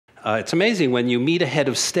It's amazing when you meet a head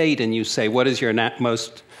of state and you say, what is your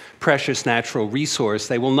most precious natural resource?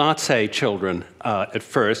 They will not say children at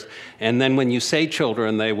first, and then when you say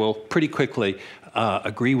children, they will pretty quickly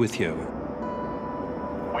agree with you.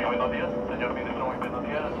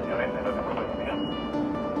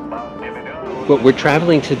 Well, we're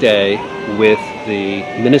traveling today with the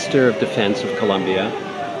Minister of Defense of Colombia,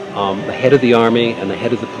 the head of the Army, and the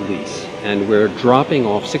head of the police. And we're dropping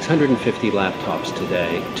off 650 laptops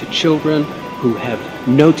today to children who have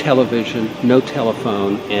no television, no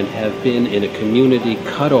telephone, and have been in a community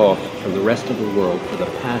cut off from the rest of the world for the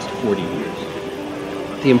past 40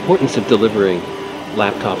 years. The importance of delivering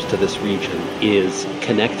laptops to this region is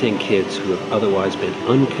connecting kids who have otherwise been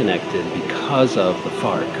unconnected because of the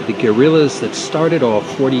FARC, the guerrillas that started off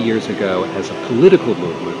 40 years ago as a political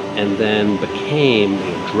movement and then became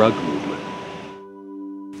a drug movement.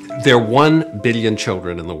 There are 1 billion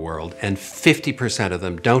children in the world, and 50% of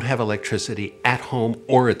them don't have electricity at home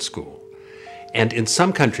or at school. And in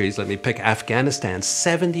some countries, let me pick Afghanistan,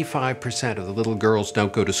 75% of the little girls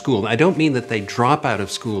don't go to school. And I don't mean that they drop out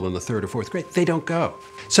of school in the 3rd or 4th grade, they don't go.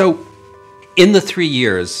 So in the 3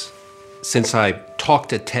 years since I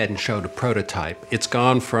talked at TED and showed a prototype, it's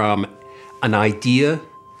gone from an idea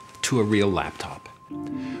to a real laptop.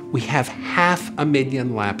 We have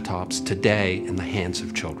 500,000 laptops today in the hands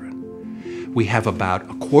of children. We have about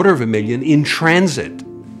 250,000 in transit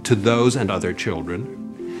to those and other children.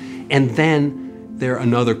 And then there are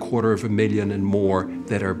another 250,000 and more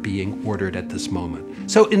that are being ordered at this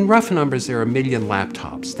moment. So in rough numbers, there are 1 million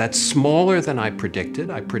laptops. That's smaller than I predicted.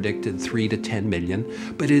 I predicted 3 to 10 million,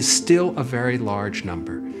 but it is still a very large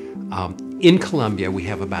number. In Colombia, we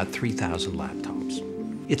have about 3,000 laptops.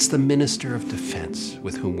 It's the Minister of Defense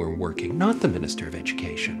with whom we're working, not the Minister of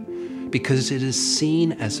Education, because it is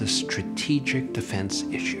seen as a strategic defense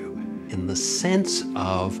issue in the sense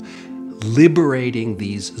of liberating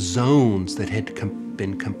these zones that had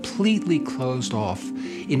been completely closed off,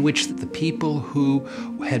 in which the people who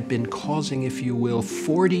had been causing, if you will,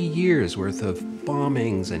 40 years worth of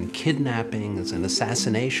bombings and kidnappings and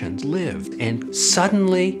assassinations lived. And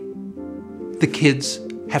suddenly, the kids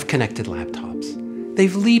have connected laptops.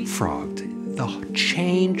 They've leapfrogged. The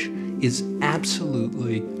change is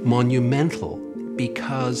absolutely monumental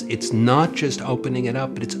because it's not just opening it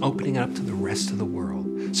up, but it's opening it up to the rest of the world.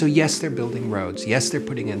 So yes, they're building roads. Yes, they're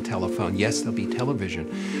putting in telephone. Yes, there'll be television.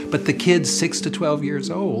 But the kids 6 to 12 years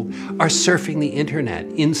old are surfing the internet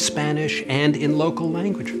in Spanish and in local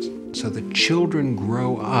languages. So the children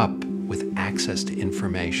grow up with access to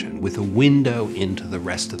information, with a window into the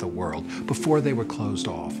rest of the world before they were closed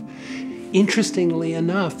off. Interestingly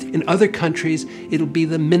enough, in other countries, it'll be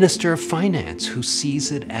the Minister of Finance who sees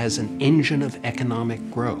it as an engine of economic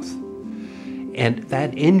growth. And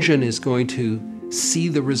that engine is going to see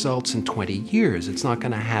the results in 20 years. It's not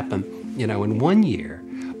going to happen, in 1 year,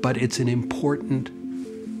 but it's an important,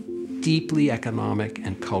 deeply economic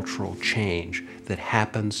and cultural change that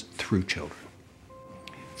happens through children.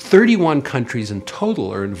 31 countries in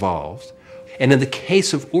total are involved. And in the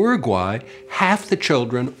case of Uruguay, half the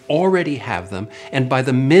children already have them. And by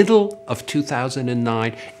the middle of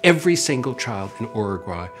 2009, every single child in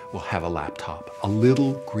Uruguay will have a laptop, a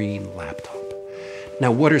little green laptop.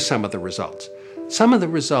 Now, what are some of the results? Some of the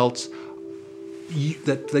results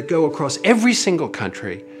that go across every single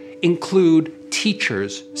country include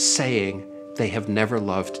teachers saying they have never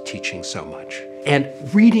loved teaching so much. And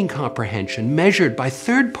reading comprehension measured by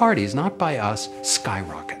third parties, not by us,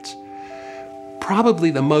 skyrockets. Probably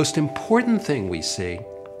the most important thing we see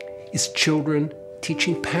is children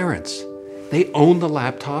teaching parents. They own the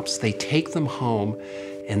laptops, they take them home.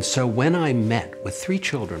 And so when I met with 3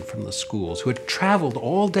 children from the schools who had traveled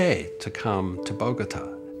all day to come to Bogota,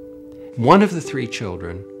 one of the 3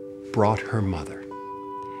 children brought her mother.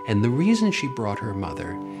 And the reason she brought her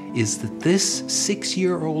mother is that this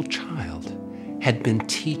 6-year-old child had been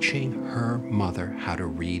teaching her mother how to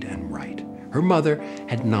read and write. Her mother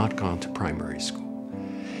had not gone to primary school.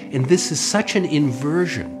 And this is such an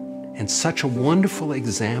inversion and such a wonderful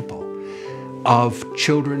example of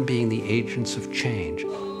children being the agents of change.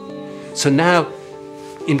 So now,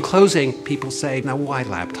 in closing, people say, now why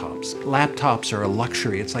laptops? Laptops are a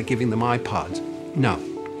luxury. It's like giving them iPods. No.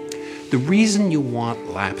 The reason you want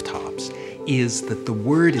laptops is that the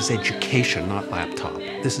word is education, not laptop.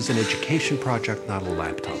 This is an education project, not a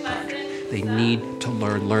laptop project. They need to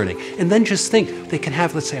learn learning. And then just think, they can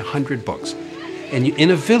have, let's say, 100 books. And in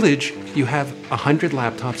a village, you have 100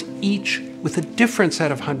 laptops, each with a different set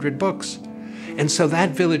of 100 books. And so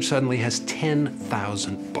that village suddenly has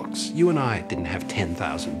 10,000 books. You and I didn't have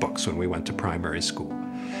 10,000 books when we went to primary school.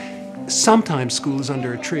 Sometimes school is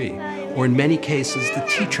under a tree, or in many cases, the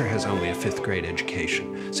teacher has only a 5th grade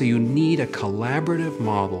education. So you need a collaborative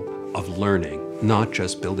model of learning, not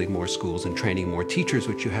just building more schools and training more teachers,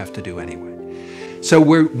 which you have to do anyway. So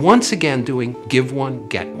we're once again doing Give One,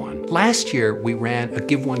 Get One. Last year, we ran a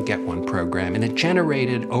Give One, Get One program, and it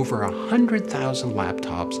generated over 100,000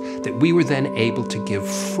 laptops that we were then able to give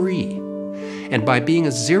free. And by being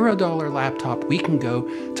a $0 laptop, we can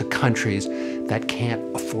go to countries that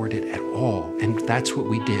can't afford it at all. And that's what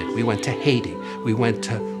we did. We went to Haiti, we went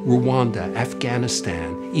to Rwanda,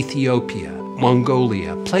 Afghanistan, Ethiopia,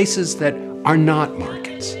 Mongolia, places that are not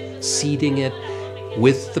markets, seeding it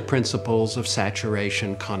with the principles of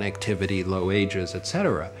saturation, connectivity, low wages,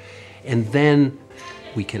 etc. And then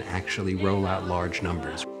we can actually roll out large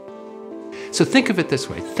numbers. So think of it this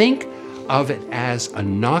way. Think of it as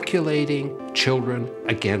inoculating children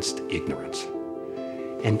against ignorance.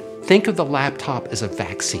 And think of the laptop as a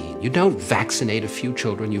vaccine. You don't vaccinate a few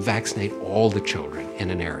children, you vaccinate all the children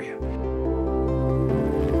in an area.